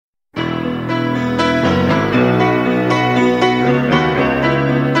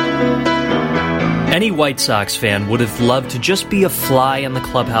Any White Sox fan would have loved to just be a fly on the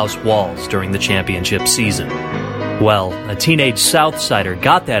clubhouse walls during the championship season. Well, a teenage Southsider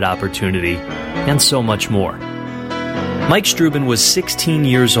got that opportunity, and so much more. Mike Strubin was 16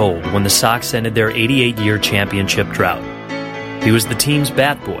 years old when the Sox ended their 88-year championship drought. He was the team's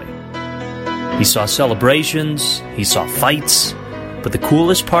bat boy. He saw celebrations, he saw fights, but the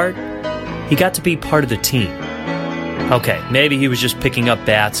coolest part? He got to be part of the team. Okay, maybe he was just picking up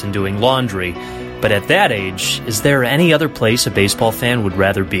bats and doing laundry, but at that age, is there any other place a baseball fan would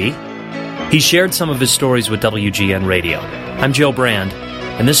rather be? He shared some of his stories with WGN Radio. I'm Joe Brand,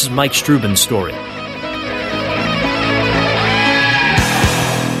 and this is Mike Strubin's story.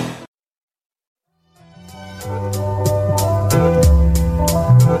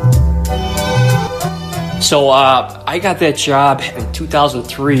 So I got that job in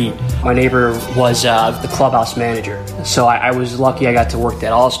 2003. My neighbor was the clubhouse manager. So I was lucky I got to work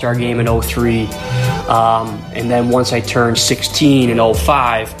that All-Star game in 03. And then once I turned 16 in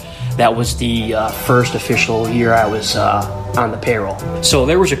 05, that was the first official year I was on the payroll. So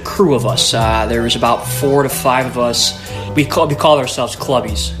there was a crew of us. There was about 4 to 5 of us. We called ourselves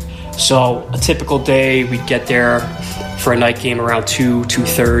clubbies. So a typical day, we'd get there for a night game around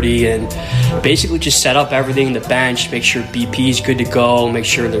 2:30, and basically just set up everything in the bench, make sure BP's good to go, make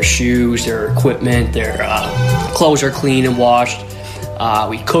sure their shoes, their equipment, their clothes are clean and washed.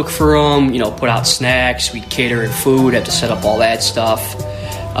 We cook for them, put out snacks, we cater in food, had to set up all that stuff.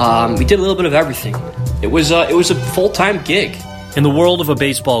 We did a little bit of everything. It was a full-time gig. In the world of a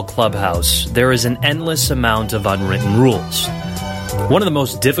baseball clubhouse, there is an endless amount of unwritten rules. One of the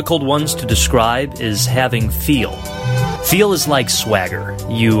most difficult ones to describe is having feel. Feel is like swagger.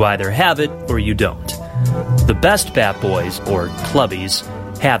 You either have it or you don't. The best bat boys, or clubbies,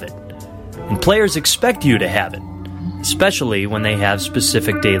 have it. And players expect you to have it, especially when they have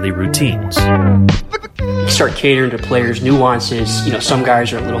specific daily routines. Start catering to players' nuances. Some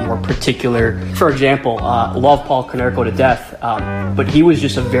guys are a little more particular. For example, love Paul Konerko to death, but he was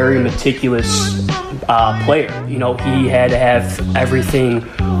just a very meticulous player. He had to have everything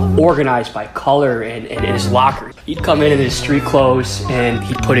organized by color and in his locker. He'd come in his street clothes and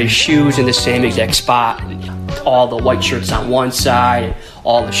he'd put his shoes in the same exact spot. All the white shirts on one side, and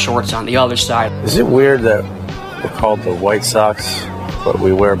all the shorts on the other side. Is it weird that we're called the White Sox, but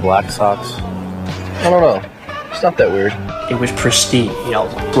we wear black socks? I don't know. It's not that weird. It was pristine,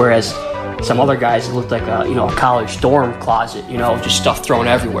 whereas some other guys, it looked like a college dorm closet, just stuff thrown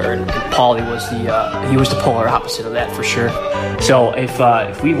everywhere. And Paulie was the polar opposite of that for sure. So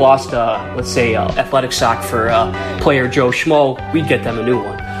if we lost, let's say, athletic sock for player Joe Schmo, we'd get them a new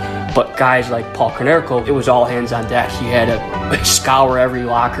one. But guys like Paul Konerko, it was all hands on deck. You had to scour every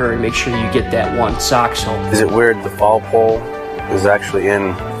locker and make sure you get that one sock. So is it weird the foul pole is actually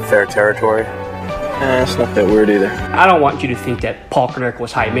in fair territory? It's not that weird either. I don't want you to think that Paul Konerko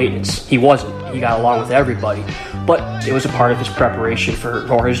was high maintenance. He wasn't. He got along with everybody. But it was a part of his preparation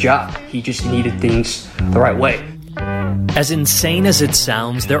for his job. He just needed things the right way. As insane as it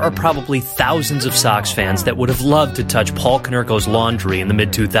sounds, there are probably thousands of Sox fans that would have loved to touch Paul Konerko's laundry in the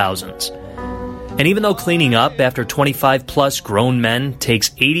mid-2000s. And even though cleaning up after 25-plus grown men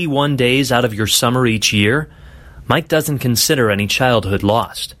takes 81 days out of your summer each year, Mike doesn't consider any childhood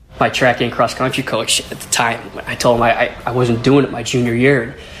lost. My track and cross-country coach at the time, I told him I wasn't doing it my junior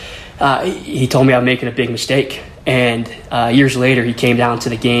year. He told me I was making a big mistake. And years later, he came down to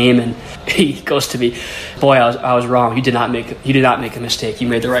the game and he goes to me, "Boy, I was wrong. You did not make a mistake. You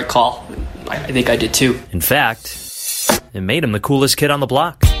made the right call." I think I did too. In fact, it made him the coolest kid on the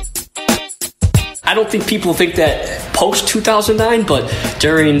block. I don't think people think that post-2009, but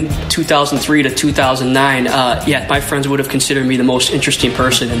during 2003 to 2009, my friends would have considered me the most interesting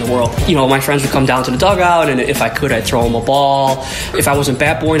person in the world. My friends would come down to the dugout, and if I could, I'd throw them a ball. If I wasn't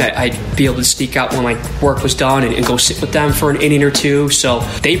bat boying, I'd be able to sneak out when my work was done and go sit with them for an inning or two. So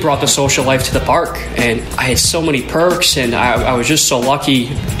they brought the social life to the park, and I had so many perks, and I was just so lucky.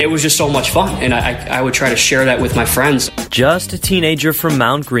 It was just so much fun, and I would try to share that with my friends. Just a teenager from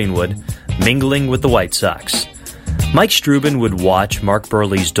Mount Greenwood, mingling with the White Sox. Mike Strubin would watch Mark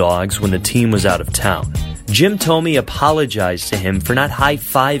Burley's dogs when the team was out of town. Jim Thome apologized to him for not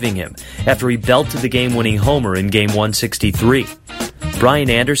high-fiving him after he belted the game-winning homer in Game 163. Brian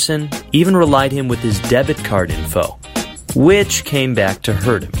Anderson even relied him with his debit card info, which came back to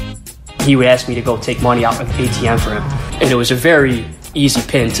hurt him. He would ask me to go take money out of the ATM for him, and it was a very easy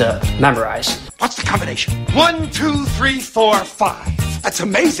pin to memorize. What's the combination? 1, 2, 3, 4, 5. That's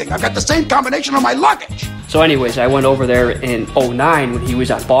amazing. I've got the same combination on my luggage. So anyways, I went over there in 2009 when he was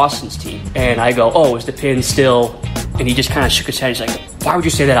on Boston's team. And I go, "Oh, is the pin still?" And he just kind of shook his head. He's like, "Why would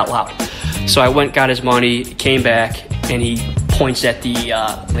you say that out loud?" So I went, got his money, came back, and he points at they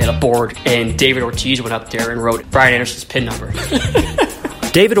had a board, and David Ortiz went up there and wrote Brian Anderson's PIN number.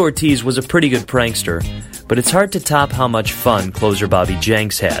 David Ortiz was a pretty good prankster, but it's hard to top how much fun closer Bobby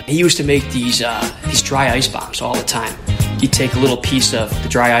Jenks had. He used to make these dry ice bombs all the time. He'd take a little piece of the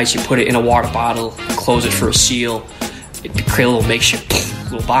dry ice, you put it in a water bottle, close it for a seal, it'd create a little makeshift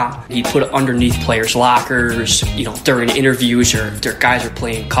little bomb. He'd put it underneath players' lockers, during interviews or their guys were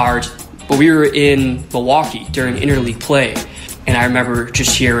playing cards. But we were in Milwaukee during interleague play, and I remember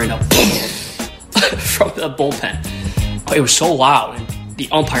just hearing a from the bullpen. It was so loud, and the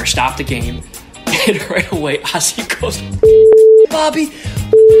umpire stopped the game, and right away Ozzy goes, "Bobby,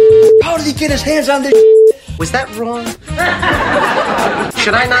 how did he get his hands on this?" Was that wrong?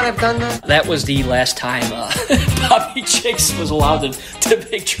 Should I not have done that? That was the last time Bobby Jenks was allowed to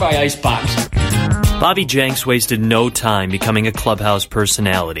make dry ice bombs. Bobby Jenks wasted no time becoming a clubhouse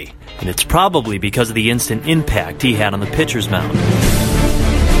personality, and it's probably because of the instant impact he had on the pitcher's mound.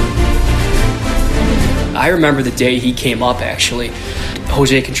 I remember the day he came up, actually.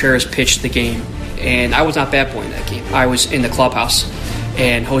 Jose Contreras pitched the game, and I was not bat boy in that game. I was in the clubhouse,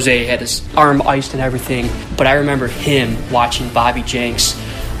 and Jose had his arm iced and everything, but I remember him watching Bobby Jenks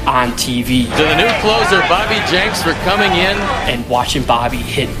on TV. To the new closer, Bobby Jenks, for coming in. And watching Bobby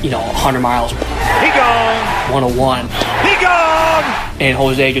hit, 100 miles. He gone. 101. He gone. And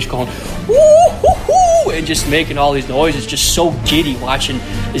Jose just going, woo, woo, woo, and just making all these noises, just so giddy watching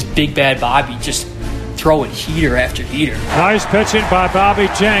this big bad Bobby just throwing heater after heater. Nice pitching by Bobby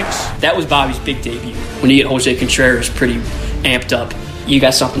Jenks. That was Bobby's big debut. When you get Jose Contreras pretty amped up, you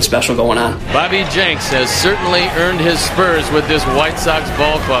got something special going on. Bobby Jenks has certainly earned his spurs with this White Sox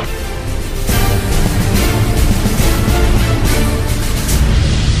ball club.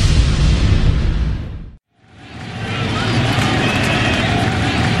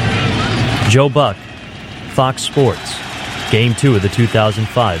 Joe Buck, Fox Sports, Game 2 of the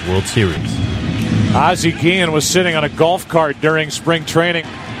 2005 World Series. Ozzie Guillen was sitting on a golf cart during spring training.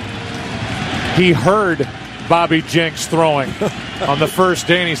 He heard Bobby Jenks throwing on the first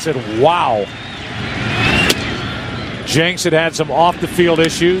day, and he said, wow. Jenks had some off-the-field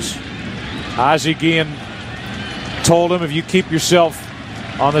issues. Ozzie Guillen told him, if you keep yourself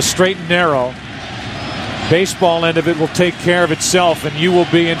on the straight and narrow, baseball end of it will take care of itself, and you will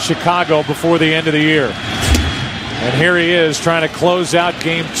be in Chicago before the end of the year. And here he is trying to close out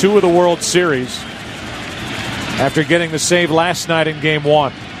Game 2 of the World Series after getting the save last night in Game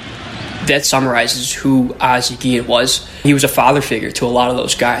 1. That summarizes who Ozzie Guillen was. He was a father figure to a lot of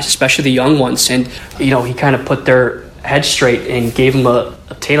those guys, especially the young ones. And, he kind of put their heads straight and gave them a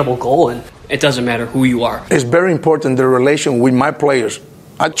attainable goal. And it doesn't matter who you are. It's very important, the relation with my players.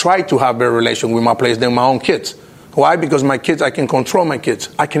 I try to have better relation with my players than my own kids. Why? Because my kids, I can control my kids.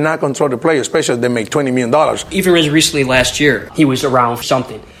 I cannot control the players, especially if they make $20 million. Even as recently last year, he was around for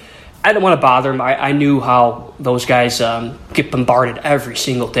something. I didn't want to bother him. I knew how those guys get bombarded every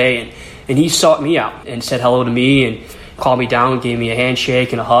single day. And he sought me out and said hello to me and called me down and gave me a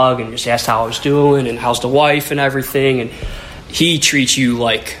handshake and a hug and just asked how I was doing and how's the wife and everything. And he treats you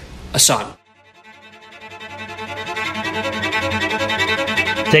like a son.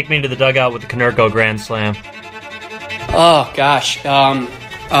 Take me to the dugout with the Konerko Grand Slam. Oh, gosh.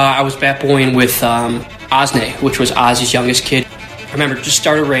 I was bat boying with Osney, which was Ozzy's youngest kid. I remember it just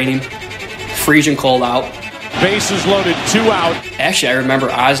started raining, freezing cold out. Bases loaded, 2 out. Actually, I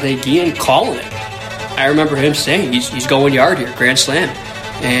remember Ozzie Guillen calling it. I remember him saying he's going yard here, grand slam.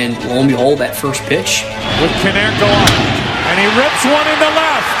 And lo and behold, that first pitch. With Konerko up, and he rips one in the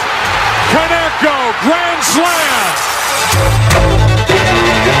left. Konerko, grand slam!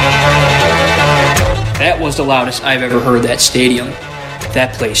 That was the loudest I've ever heard that stadium.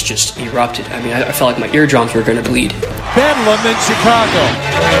 That place just erupted. I mean, I felt like my eardrums were going to bleed. Bedlam in Chicago.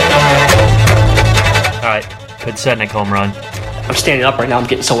 All right, good Sednick home run. I'm standing up right now. I'm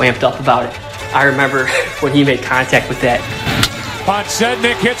getting so amped up about it. I remember when he made contact with that.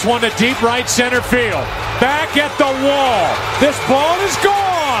 Podsednik hits one to deep right center field. Back at the wall. This ball is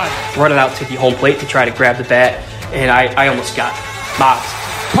gone. Running out to the home plate to try to grab the bat, and I almost got mobbed.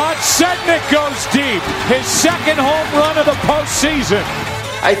 Podsednik goes deep. His second home run of the postseason.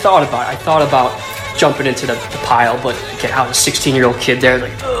 I thought about jumping into the pile, but again, I was a 16-year-old kid there,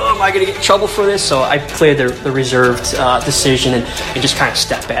 like, oh, am I going to get in trouble for this? So I played the reserved decision and just kind of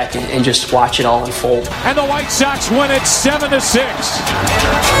stepped back and just watch it all unfold. And the White Sox win it 7-6.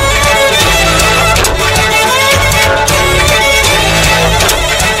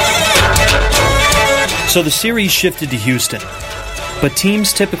 So the series shifted to Houston, but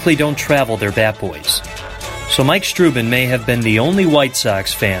teams typically don't travel their bat boys. So Mike Strubin may have been the only White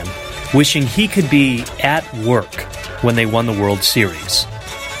Sox fan wishing he could be at work when they won the World Series.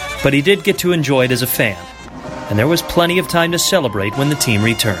 But he did get to enjoy it as a fan, and there was plenty of time to celebrate when the team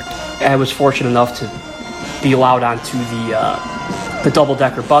returned. I was fortunate enough to be allowed onto the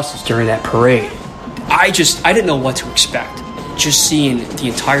double-decker buses during that parade. I didn't know what to expect. Just seeing the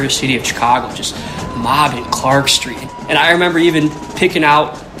entire city of Chicago just mobbing Clark Street. And I remember even picking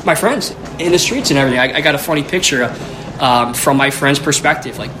out my friends in the streets and everything. I got a funny picture from my friend's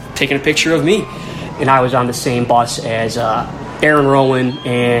perspective, like taking a picture of me. And I was on the same bus as Aaron Rowan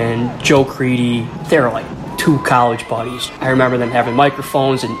and Joe Creedy. They were like two college buddies. I remember them having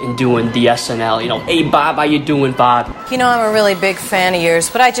microphones and doing the SNL, hey, Bob, how you doing, Bob? I'm a really big fan of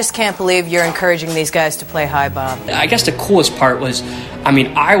yours, but I just can't believe you're encouraging these guys to play Hi, Bob. I guess the coolest part was,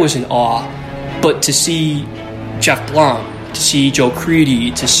 I was in awe, but to see Jeff Blum, to see Joe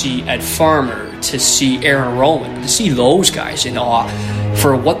Creedy, to see Ed Farmer, to see Aaron Rowan, to see those guys in awe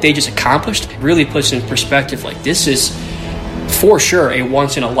for what they just accomplished, really puts in perspective, like, this is for sure a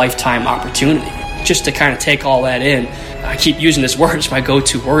once-in-a-lifetime opportunity. Just to kind of take all that in. I keep using this word, it's my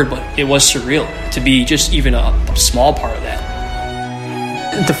go-to word, but it was surreal to be just even a small part of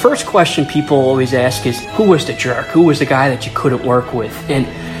that. The first question people always ask is, who was the jerk? Who was the guy that you couldn't work with? And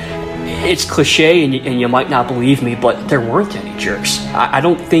it's cliche, and you might not believe me, but there weren't any jerks. I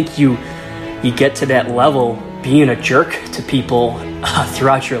don't think you get to that level being a jerk to people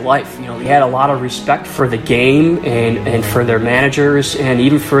throughout your life. You had a lot of respect for the game and for their managers and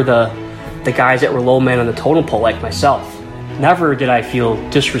even for the guys that were low man on the totem pole like myself. Never did I feel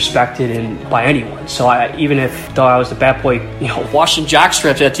disrespected by anyone. So though I was the bat boy, washing jock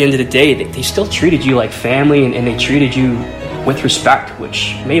straps at the end of the day, they still treated you like family and they treated you with respect,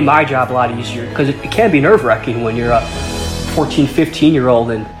 which made my job a lot easier because it can be nerve-wracking when you're a 14, 15-year-old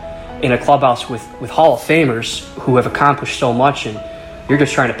and in a clubhouse with Hall of Famers who have accomplished so much and you're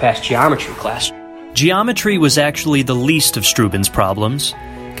just trying to pass geometry class. Geometry was actually the least of Strubin's problems,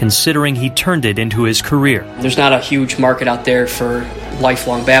 considering he turned it into his career. There's not a huge market out there for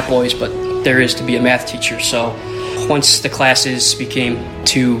lifelong bat boys, but there is to be a math teacher. So once the classes became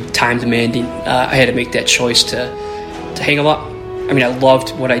too time demanding, I had to make that choice to hang them up. I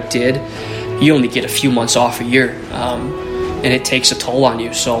loved what I did. You only get a few months off a year, and it takes a toll on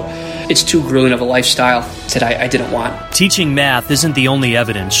you. So it's too grueling of a lifestyle that I didn't want. Teaching math isn't the only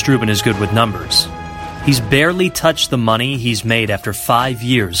evidence Strubin is good with numbers. He's barely touched the money he's made after 5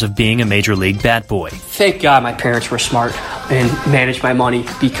 years of being a Major League bat boy. Thank God my parents were smart and managed my money,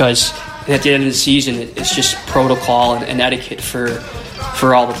 because at the end of the season, it's just protocol and etiquette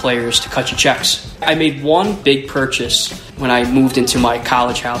for all the players to cut you checks. I made one big purchase when I moved into my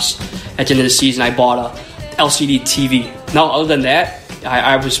college house. At the end of the season, I bought a LCD TV. No, other than that,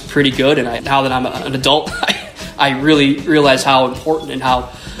 I was pretty good, and now that I'm an adult, I really realize how important and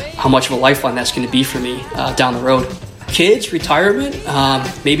how much of a lifeline that's going to be for me down the road. Kids, retirement,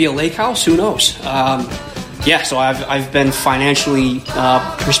 maybe a lake house, who knows? So I've been financially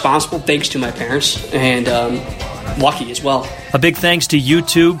responsible thanks to my parents, and lucky as well. A big thanks to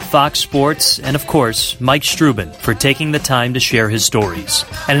YouTube, Fox Sports, and of course, Mike Strubin for taking the time to share his stories.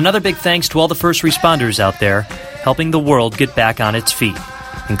 And another big thanks to all the first responders out there helping the world get back on its feet,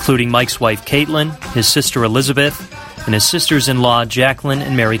 including Mike's wife Caitlin, his sister Elizabeth, and his sisters-in-law Jacqueline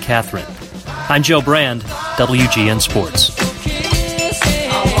and Mary Catherine. I'm Joe Brand, WGN Sports.